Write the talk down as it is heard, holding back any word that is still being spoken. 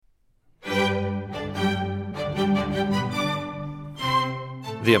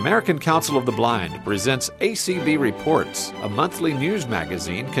The American Council of the Blind presents ACB Reports, a monthly news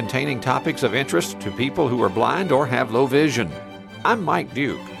magazine containing topics of interest to people who are blind or have low vision. I'm Mike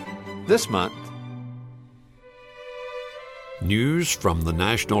Duke. This month, news from the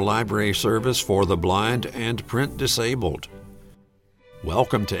National Library Service for the Blind and Print Disabled.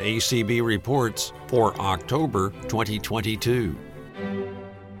 Welcome to ACB Reports for October 2022.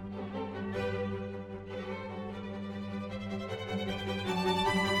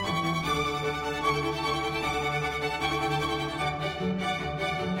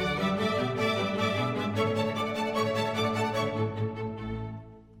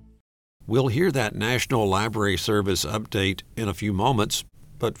 We'll hear that National Library Service update in a few moments,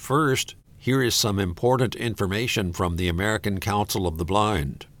 but first, here is some important information from the American Council of the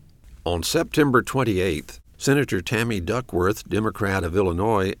Blind. On September 28th, Senator Tammy Duckworth, Democrat of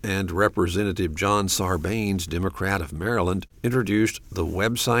Illinois, and Representative John Sarbanes, Democrat of Maryland, introduced the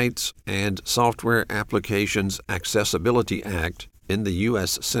Websites and Software Applications Accessibility Act in the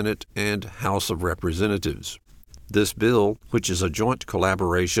U.S. Senate and House of Representatives. This bill, which is a joint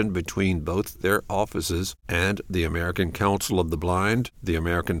collaboration between both their offices and the American Council of the Blind, the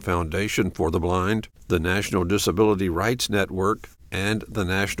American Foundation for the Blind, the National Disability Rights Network, and the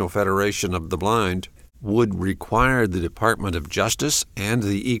National Federation of the Blind, would require the Department of Justice and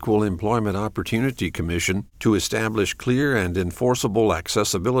the Equal Employment Opportunity Commission to establish clear and enforceable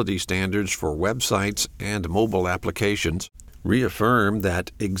accessibility standards for websites and mobile applications, reaffirm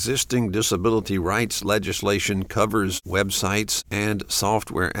that existing disability rights legislation covers websites and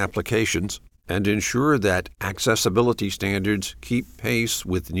software applications, and ensure that accessibility standards keep pace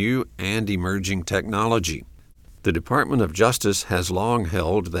with new and emerging technology. The Department of Justice has long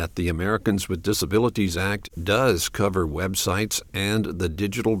held that the Americans with Disabilities Act does cover websites and the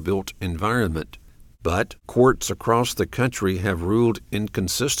digital built environment. But courts across the country have ruled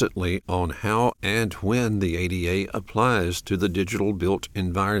inconsistently on how and when the ADA applies to the digital built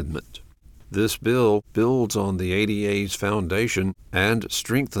environment. This bill builds on the ADA's foundation and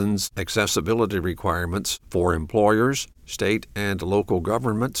strengthens accessibility requirements for employers, state and local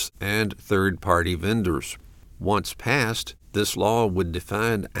governments, and third-party vendors. Once passed, this law would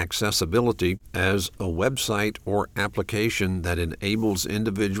define accessibility as a website or application that enables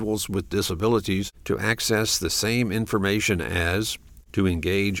individuals with disabilities to access the same information as, to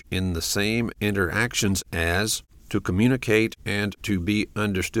engage in the same interactions as, to communicate and to be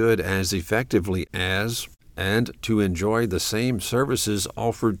understood as effectively as, and to enjoy the same services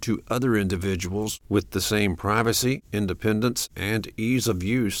offered to other individuals with the same privacy, independence, and ease of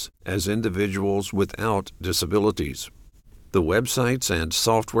use as individuals without disabilities. The Websites and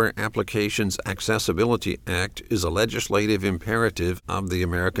Software Applications Accessibility Act is a legislative imperative of the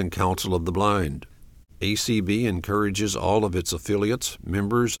American Council of the Blind. ACB encourages all of its affiliates,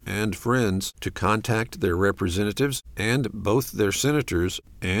 members, and friends to contact their representatives and both their senators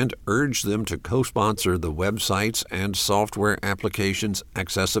and urge them to co-sponsor the Websites and Software Applications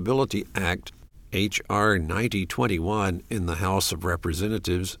Accessibility Act, H.R. 9021 in the House of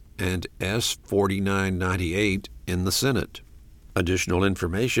Representatives and S. 4998 in the Senate. Additional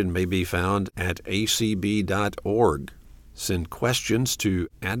information may be found at acb.org. Send questions to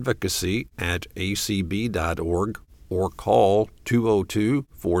advocacy@acb.org or call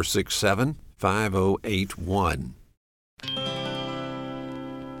 202-467-5081.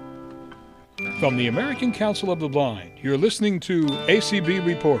 From the American Council of the Blind, you're listening to ACB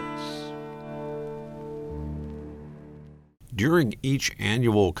Reports. During each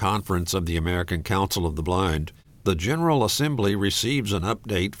annual conference of the American Council of the Blind, the General Assembly receives an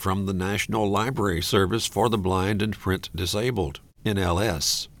update from the National Library Service for the Blind and Print Disabled,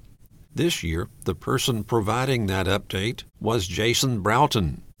 NLS. This year, the person providing that update was Jason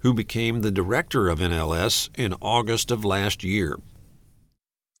Broughton, who became the director of NLS in August of last year.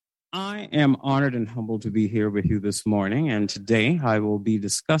 I am honored and humbled to be here with you this morning, and today I will be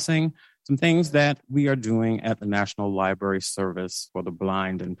discussing some things that we are doing at the National Library Service for the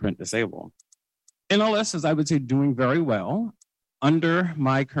Blind and Print Disabled. NLS is, I would say, doing very well. Under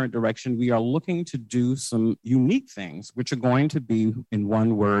my current direction, we are looking to do some unique things, which are going to be, in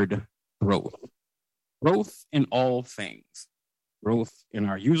one word, growth. Growth in all things. Growth in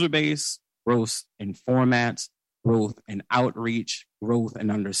our user base, growth in formats, growth in outreach, growth in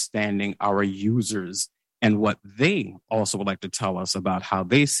understanding our users and what they also would like to tell us about how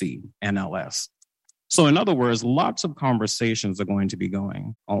they see NLS. So in other words, lots of conversations are going to be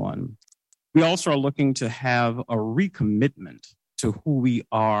going on. We also are looking to have a recommitment to who we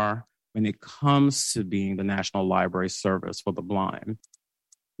are when it comes to being the National Library Service for the Blind.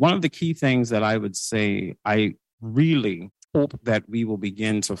 One of the key things that I would say I really hope that we will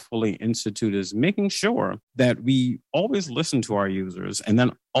begin to fully institute is making sure that we always listen to our users and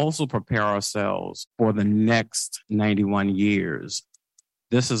then also prepare ourselves for the next 91 years.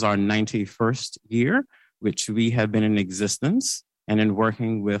 This is our 91st year, which we have been in existence, and in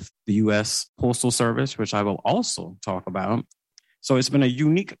working with the U.S. Postal Service, which I will also talk about. So it's been a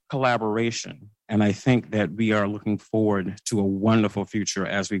unique collaboration, and I think that we are looking forward to a wonderful future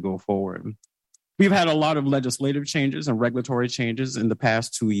as we go forward. We've had a lot of legislative changes and regulatory changes in the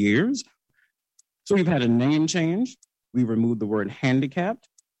past 2 years. So we've had a name change. We removed the word handicapped.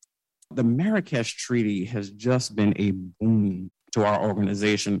 The Marrakesh Treaty has just been a boon to our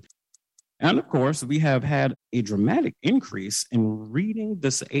organization. And of course, we have had a dramatic increase in reading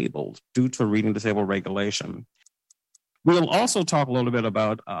disabled due to reading disabled regulation. We'll also talk a little bit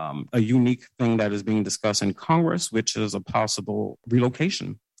about a unique thing that is being discussed in Congress, which is a possible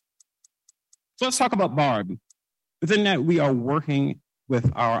relocation. So let's talk about BARD. Within that, we are working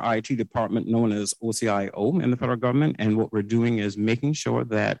with our IT department known as OCIO in the federal government. And what we're doing is making sure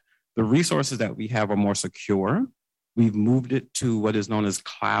that the resources that we have are more secure. We've moved it to what is known as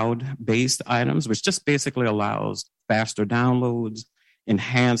cloud-based items, which just basically allows faster downloads,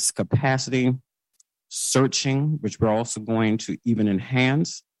 enhanced capacity, searching, which we're also going to even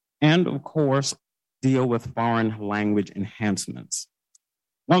enhance, and of course, deal with foreign language enhancements.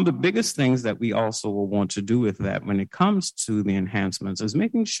 One of the biggest things that we also will want to do with that when it comes to the enhancements is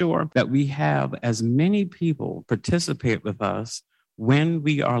making sure that we have as many people participate with us when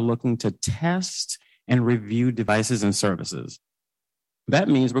we are looking to test and review devices and services. That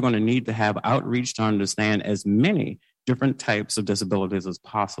means we're going to need to have outreach to understand as many different types of disabilities as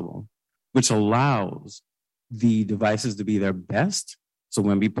possible, which allows the devices to be their best. So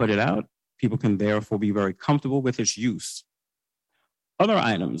when we put it out, people can therefore be very comfortable with its use. Other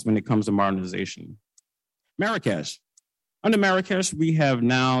items when it comes to modernization. Marrakesh. Under Marrakesh, we have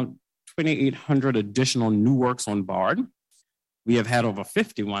now 2,800 additional new works on BARD. We have had over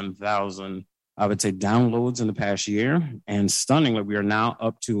 51,000, I would say, downloads in the past year. And stunningly, we are now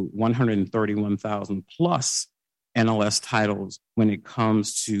up to 131,000 plus NLS titles when it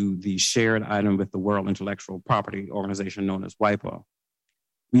comes to the shared item with the World Intellectual Property Organization known as WIPO.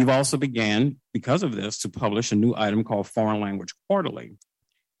 We've also began, because of this, to publish a new item called Foreign Language Quarterly.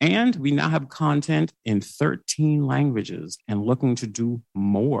 And we now have content in 13 languages and looking to do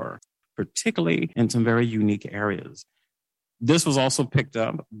more, particularly in some very unique areas. This was also picked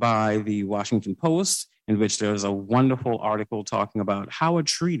up by the Washington Post, in which there's a wonderful article talking about how a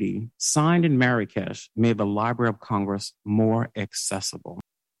treaty signed in Marrakesh made the Library of Congress more accessible.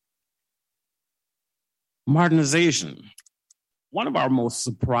 Modernization. One of our most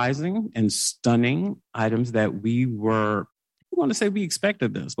surprising and stunning items that we want to say we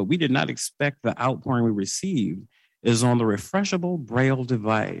expected this, but we did not expect the outpouring we received, is on the refreshable Braille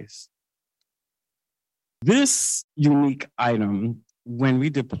device. This unique item, when we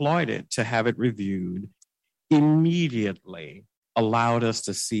deployed it to have it reviewed, immediately allowed us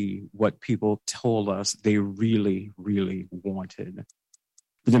to see what people told us they really, really wanted.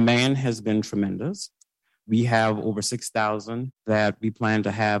 The demand has been tremendous. We have over 6,000 that we plan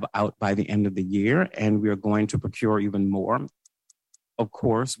to have out by the end of the year, and we are going to procure even more. Of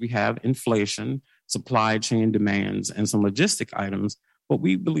course, we have inflation, supply chain demands, and some logistic items, but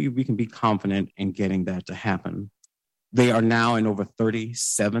we believe we can be confident in getting that to happen. They are now in over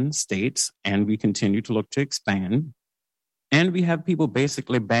 37 states, and we continue to look to expand. And we have people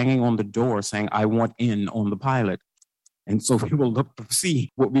basically banging on the door saying, I want in on the pilot. And so we will look to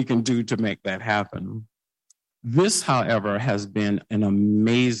see what we can do to make that happen. This, however, has been an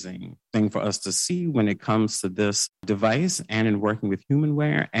amazing thing for us to see when it comes to this device and in working with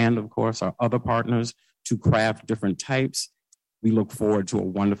HumanWare and, of course, our other partners to craft different types. We look forward to a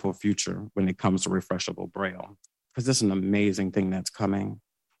wonderful future when it comes to refreshable Braille, because this is an amazing thing that's coming.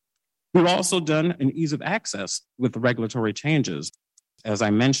 We've also done an ease of access with the regulatory changes. As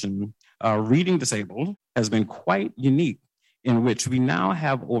I mentioned, reading disabled has been quite unique, in which we now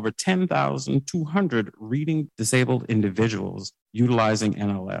have over 10,200 reading disabled individuals utilizing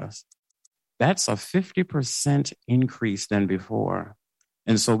NLS. That's a 50% increase than before.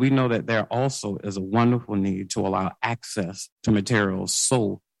 And so we know that there also is a wonderful need to allow access to materials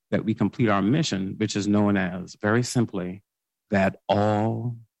so that we complete our mission, which is known as, very simply, that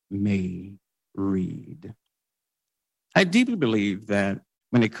all may read. I deeply believe that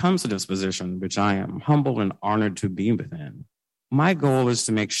when it comes to this position, which I am humbled and honored to be within, my goal is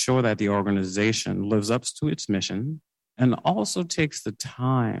to make sure that the organization lives up to its mission and also takes the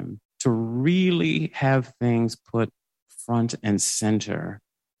time to really have things put front and center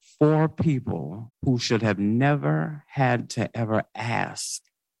for people who should have never had to ever ask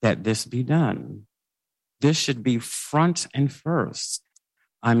that this be done. This should be front and first.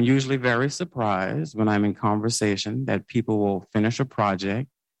 I'm usually very surprised when I'm in conversation that people will finish a project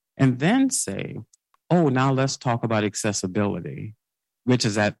and then say, oh, now let's talk about accessibility, which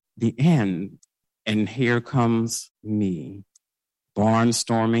is at the end. And here comes me,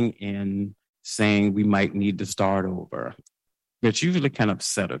 barnstorming in, saying we might need to start over, which usually can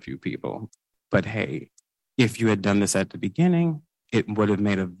upset a few people. But hey, if you had done this at the beginning, it would have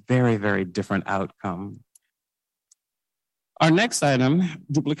made a very, very different outcome. Our next item,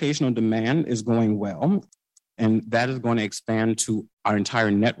 duplication on demand, is going well, and that is going to expand to our entire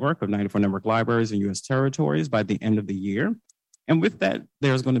network of 94 network libraries in U.S. territories by the end of the year. And with that,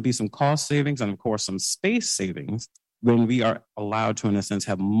 there's going to be some cost savings and, of course, some space savings when we are allowed to, in a sense,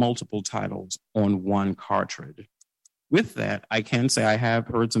 have multiple titles on one cartridge. With that, I can say I have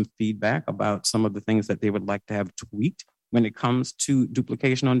heard some feedback about some of the things that they would like to have tweaked when it comes to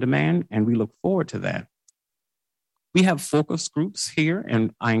duplication on demand, and we look forward to that. We have focus groups here,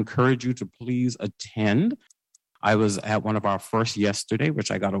 and I encourage you to please attend. I was at one of our first yesterday,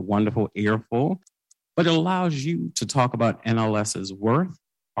 which I got a wonderful earful, but it allows you to talk about NLS's worth,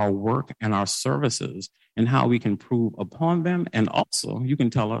 our work, and our services, and how we can improve upon them. And also, you can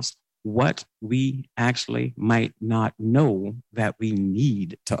tell us what we actually might not know that we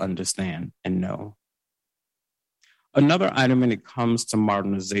need to understand and know. Another item when it comes to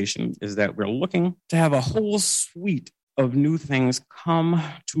modernization is that we're looking to have a whole suite of new things come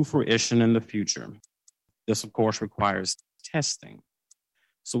to fruition in the future. This, of course, requires testing.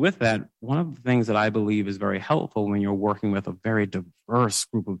 So with that, one of the things that I believe is very helpful when you're working with a very diverse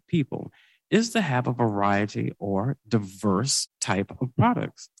group of people is to have a variety or diverse type of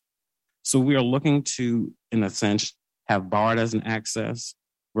products. So we are looking to, in a sense, have BARD as an access.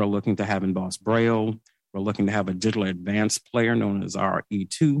 We're looking to have embossed Braille. We're looking to have a digital advanced player known as our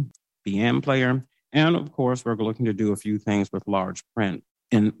E2 BM player. And of course, we're looking to do a few things with large print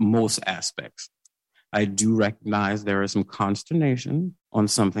in most aspects. I do recognize there is some consternation on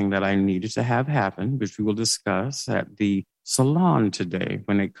something that I needed to have happen, which we will discuss at the salon today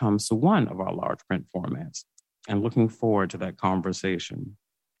when it comes to one of our large print formats, and looking forward to that conversation.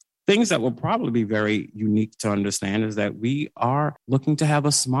 Things that will probably be very unique to understand is that we are looking to have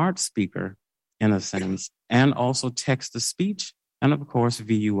a smart speaker in a sense, and also text-to-speech, and of course,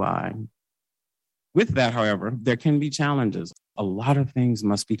 VUI. With that, however, there can be challenges. A lot of things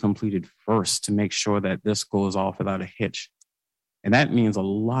must be completed first to make sure that this goes off without a hitch. And that means a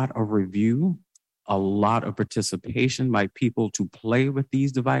lot of review, a lot of participation by people to play with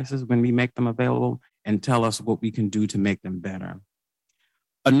these devices when we make them available and tell us what we can do to make them better.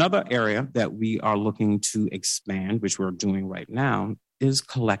 Another area that we are looking to expand, which we're doing right now, is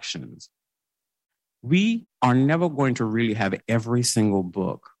collections. We are never going to really have every single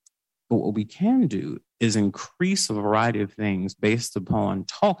book, but what we can do is increase a variety of things based upon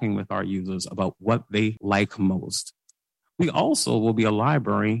talking with our users about what they like most. We also will be a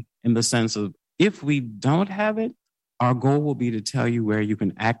library in the sense of if we don't have it, our goal will be to tell you where you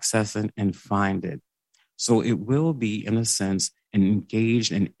can access it and find it. So it will be, in a sense, an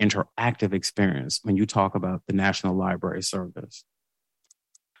engaged and interactive experience when you talk about the National Library Service.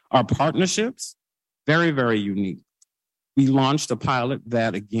 Our partnerships, very, very unique. We launched a pilot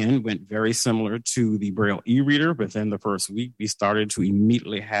that, again, went very similar to the Braille e-reader. Within the first week, we started to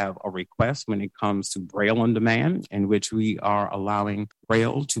immediately have a request when it comes to Braille on demand, in which we are allowing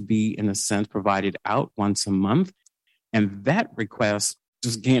Braille to be, in a sense, provided out once a month. And that request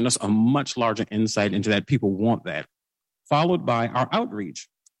just gained us a much larger insight into that people want that, followed by our outreach.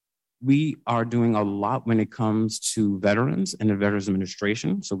 We are doing a lot when it comes to veterans and the Veterans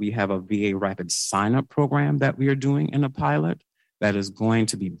Administration. So we have a VA rapid sign-up program that we are doing in a pilot that is going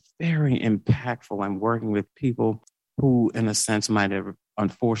to be very impactful. I'm working with people who, in a sense, might have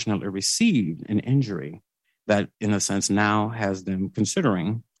unfortunately received an injury that, in a sense, now has them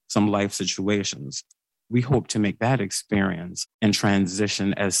considering some life situations. We hope to make that experience and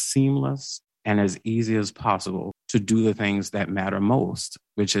transition as seamless and as easy as possible to do the things that matter most,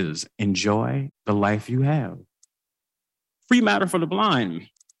 which is enjoy the life you have. Free matter for the blind.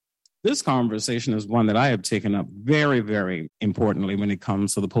 This conversation is one that I have taken up very, very importantly when it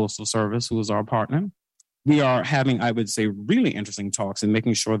comes to the Postal Service, who is our partner. We are having, I would say, really interesting talks and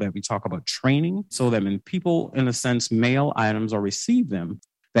making sure that we talk about training so that when people, in a sense, mail items or receive them,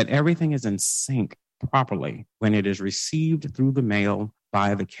 that everything is in sync properly when it is received through the mail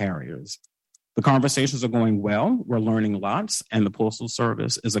by the carriers. The conversations are going well. We're learning lots, and the Postal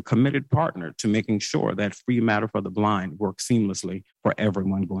Service is a committed partner to making sure that Free Matter for the Blind works seamlessly for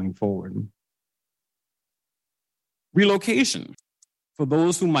everyone going forward. Relocation. For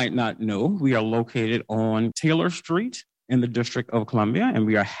those who might not know, we are located on Taylor Street in the District of Columbia, and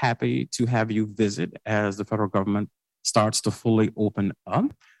we are happy to have you visit as the federal government starts to fully open up.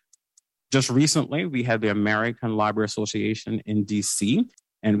 Just recently, we had the American Library Association in DC,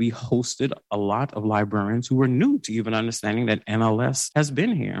 and we hosted a lot of librarians who were new to even understanding that NLS has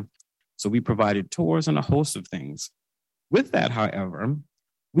been here. So we provided tours and a host of things. With that, however,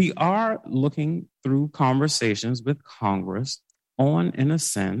 we are looking through conversations with Congress on, in a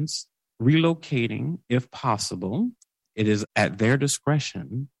sense, relocating, if possible, it is at their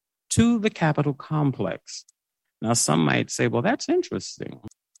discretion, to the Capitol complex. Now, some might say, well, that's interesting.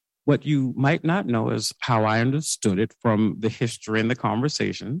 What you might not know is how I understood it from the history and the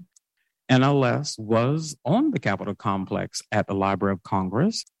conversation. NLS was on the Capitol complex at the Library of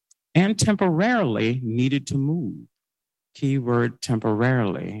Congress and temporarily needed to move. Keyword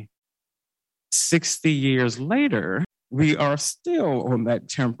temporarily. 60 years later, we are still on that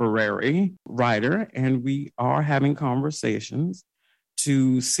temporary rider, and we are having conversations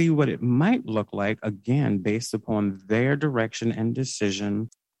to see what it might look like, again, based upon their direction and decision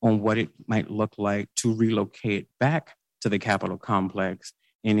on what it might look like to relocate back to the Capitol complex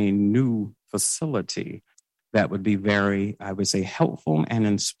in a new facility that would be very, I would say, helpful and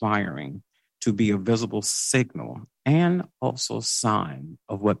inspiring to be a visible signal and also sign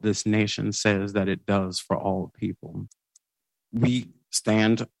of what this nation says that it does for all people. We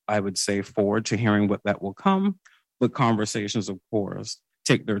stand, I would say, forward to hearing what that will come, but conversations, of course,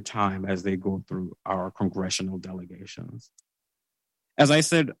 take their time as they go through our congressional delegations. As I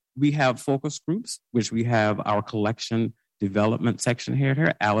said, we have focus groups, which we have our collection development section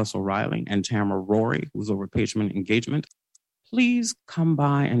here, Alice O'Reilly and Tamara Rory, who's over patient engagement. Please come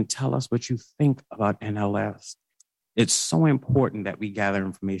by and tell us what you think about NLS. It's so important that we gather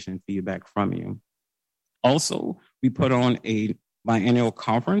information and feedback from you. Also, we put on a biennial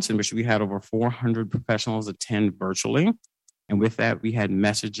conference in which we had over 400 professionals attend virtually. And with that, we had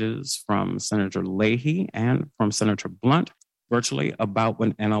messages from Senator Leahy and from Senator Blunt virtually about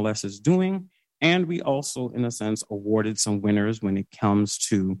what NLS is doing. And we also, in a sense, awarded some winners when it comes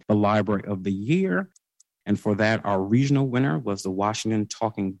to the Library of the Year. And for that, our regional winner was the Washington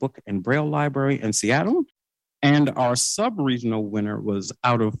Talking Book and Braille Library in Seattle. And our sub-regional winner was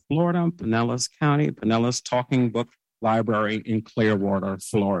out of Florida, Pinellas County, Pinellas Talking Book Library in Clearwater,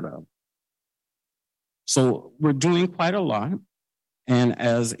 Florida. So we're doing quite a lot. And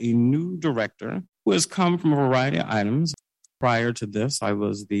as a new director who has come from a variety of items, prior to this, I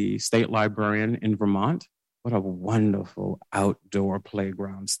was the state librarian in Vermont. What a wonderful outdoor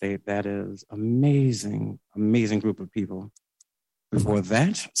playground state that is. Amazing, amazing group of people. Before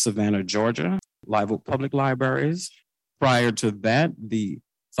that, Savannah, Georgia, Live Oak Public Libraries. Prior to that, the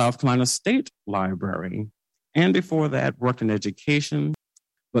South Carolina State Library. And before that, worked in education.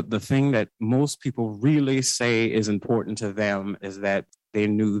 But the thing that most people really say is important to them is that they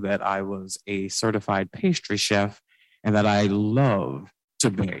knew that I was a certified pastry chef and that I love to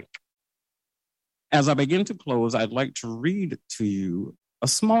bake. As I begin to close, I'd like to read to you a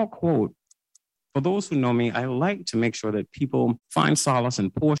small quote. For those who know me, I like to make sure that people find solace in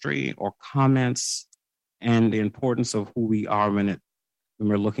poetry or comments and the importance of who we are when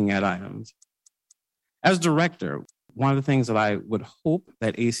we're looking at items. As director, one of the things that I would hope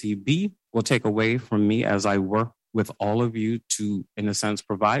that ACB will take away from me as I work with all of you to, in a sense,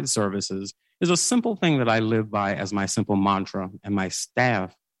 provide services is a simple thing that I live by as my simple mantra, and my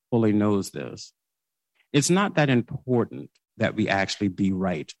staff fully knows this. It's not that important that we actually be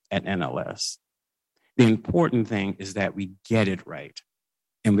right at NLS. The important thing is that we get it right.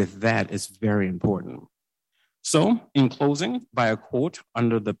 And with that, it's very important. So, in closing, by a quote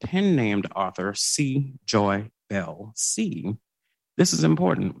under the pen-named author C. Joy Bell, C, this is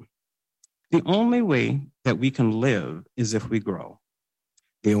important. The only way that we can live is if we grow.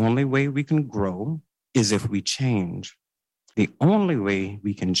 The only way we can grow is if we change. The only way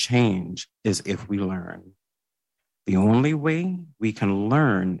we can change is if we learn. The only way we can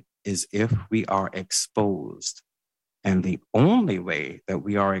learn is if we are exposed. And the only way that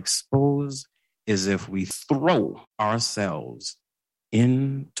we are exposed is if we throw ourselves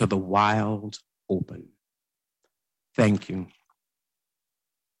into the wild open. Thank you.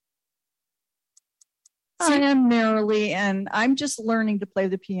 I am Marilee, and I'm just learning to play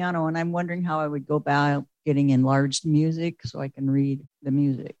the piano, and I'm wondering how I would go about getting enlarged music so I can read the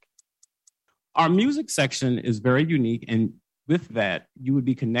music. Our music section is very unique, and With that, you would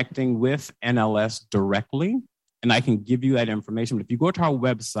be connecting with NLS directly, and I can give you that information. But if you go to our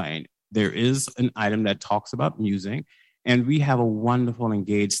website, there is an item that talks about music, and we have a wonderful and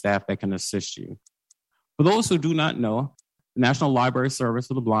engaged staff that can assist you. For those who do not know, the National Library Service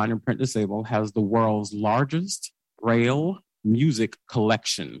for the Blind and Print Disabled has the world's largest Braille music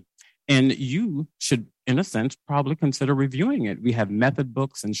collection. And you should, in a sense, probably consider reviewing it. We have method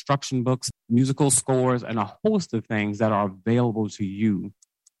books, instruction books, musical scores, and a host of things that are available to you.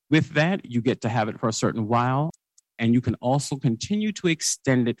 With that, you get to have it for a certain while, and you can also continue to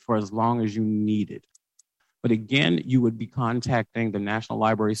extend it for as long as you need it. But again, you would be contacting the National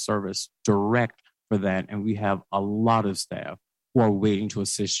Library Service direct for that, and we have a lot of staff who are waiting to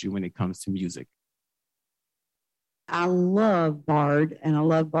assist you when it comes to music. I love Bard and I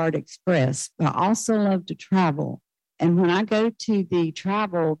love Bard Express, but I also love to travel. And when I go to the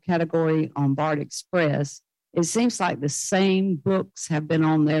travel category on Bard Express, it seems like the same books have been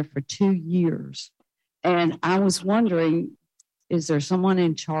on there for 2 years. And I was wondering, is there someone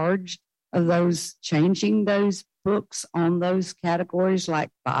in charge of those, changing those books on those categories like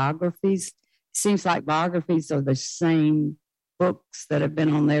biographies? It seems like biographies are the same books that have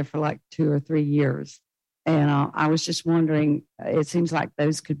been on there for like 2 or 3 years. And I was just wondering, it seems like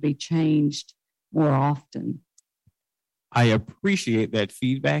those could be changed more often. I appreciate that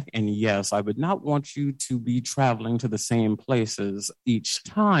feedback. And yes, I would not want you to be traveling to the same places each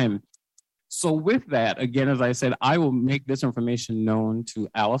time. So with that, again, as I said, I will make this information known to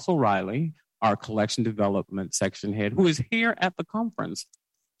Alice O'Reilly, our collection development section head, who is here at the conference.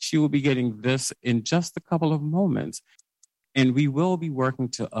 She will be getting this in just a couple of moments. And we will be working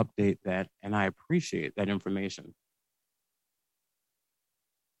to update that, and I appreciate that information.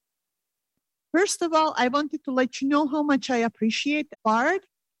 First of all, I wanted to let you know how much I appreciate Bard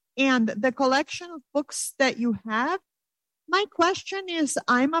and the collection of books that you have. My question is,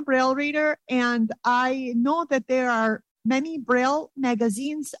 I'm a Braille reader, and I know that there are many Braille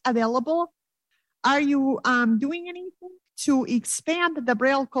magazines available. Are you doing anything to expand the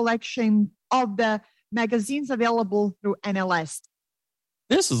Braille collection of the magazines available through NLS?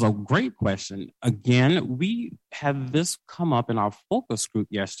 This is a great question. Again, we had this come up in our focus group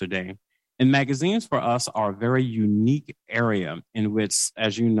yesterday. And magazines for us are a very unique area in which,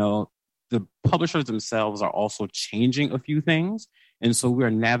 as you know, the publishers themselves are also changing a few things. And so we're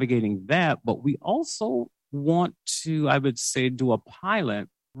navigating that. But we also want to, I would say, do a pilot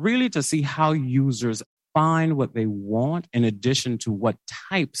really to see how users find what they want in addition to what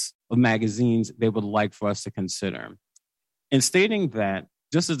types of magazines they would like for us to consider. In stating that,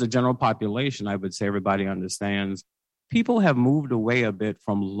 just as the general population, I would say everybody understands, people have moved away a bit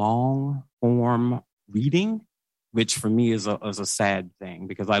from long form reading, which for me is a sad thing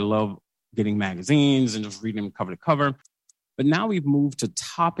because I love getting magazines and just reading them cover to cover. But now we've moved to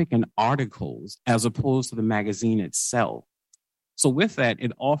topic and articles as opposed to the magazine itself. So with that,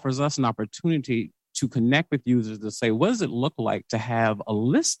 it offers us an opportunity to connect with users to say, what does it look like to have a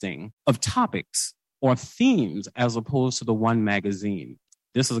listing of topics or themes as opposed to the one magazine?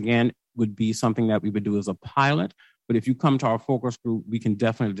 This is, again, would be something that we would do as a pilot. But if you come to our focus group, we can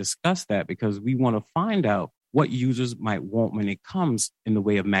definitely discuss that because we want to find out what users might want when it comes in the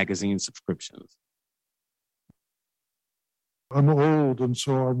way of magazine subscriptions. I'm old, and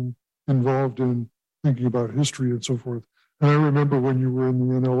so I'm involved in thinking about history and so forth. And I remember when you were in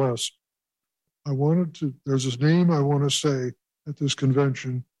the NLS, there's this name I want to say at this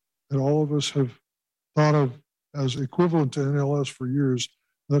convention that all of us have thought of as equivalent to NLS for years.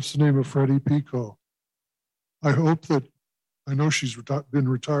 That's the name of Freddie Pico. I hope that, I know she's been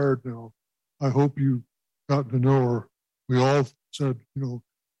retired now. I hope you've gotten to know her. We all said,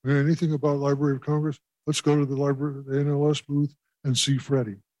 anything about Library of Congress, let's go to the library, the NLS booth and see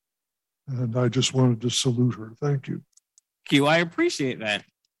Freddie. And I just wanted to salute her. Thank you. Thank you. I appreciate that.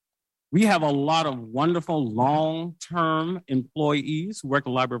 We have a lot of wonderful long-term employees who work at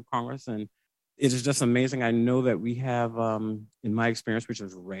the Library of Congress, and it is just amazing. I know that we have, in my experience, which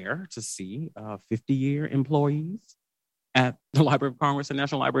is rare to see, 50-year employees at the Library of Congress and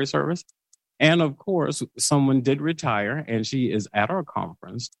National Library Service. And of course, someone did retire, and she is at our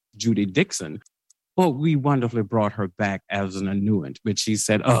conference, Judy Dixon. But we wonderfully brought her back as an annuitant, which she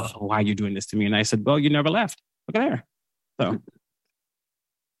said, "Oh, why are you doing this to me?" And I said, "Well, you never left. Look at her."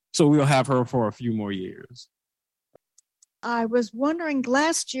 So we'll have her for a few more years. I was wondering,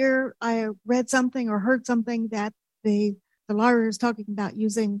 last year I read something or heard something that the library was talking about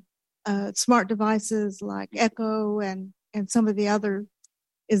using smart devices like Echo and some of the other.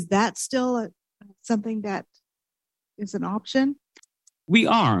 Is that still something that is an option? We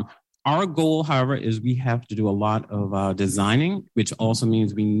are. Our goal, however, is we have to do a lot of designing, which also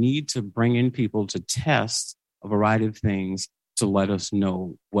means we need to bring in people to test a variety of things to let us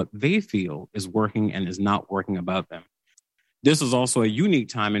know what they feel is working and is not working about them. This is also a unique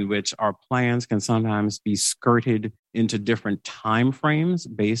time in which our plans can sometimes be skirted into different time frames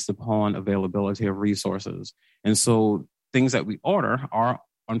based upon availability of resources. And so things that we order are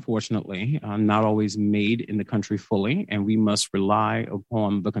unfortunately not always made in the country fully, and we must rely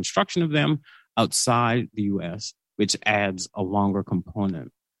upon the construction of them outside the US, which adds a longer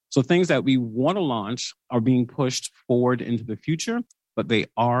component. So things that we want to launch are being pushed forward into the future, but they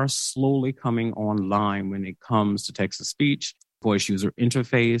are slowly coming online when it comes to text-to-speech, voice user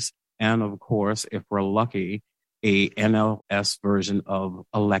interface, and of course, if we're lucky, a NLS version of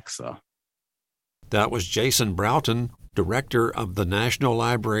Alexa. That was Jason Broughton, Director of the National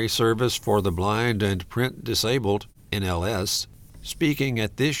Library Service for the Blind and Print Disabled, NLS, speaking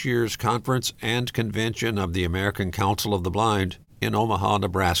at this year's conference and convention of the American Council of the Blind in Omaha,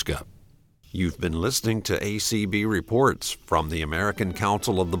 Nebraska. You've been listening to ACB Reports from the American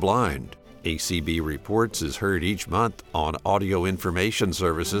Council of the Blind. ACB Reports is heard each month on audio information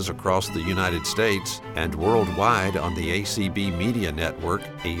services across the United States and worldwide on the ACB Media Network,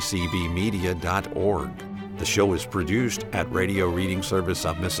 acbmedia.org. The show is produced at Radio Reading Service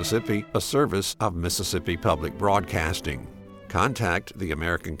of Mississippi, a service of Mississippi Public Broadcasting. Contact the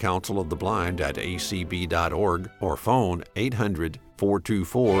American Council of the Blind at acb.org or phone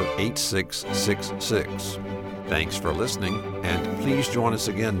 800-424-8666. Thanks for listening, and please join us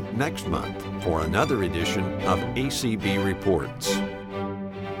again next month for another edition of ACB Reports.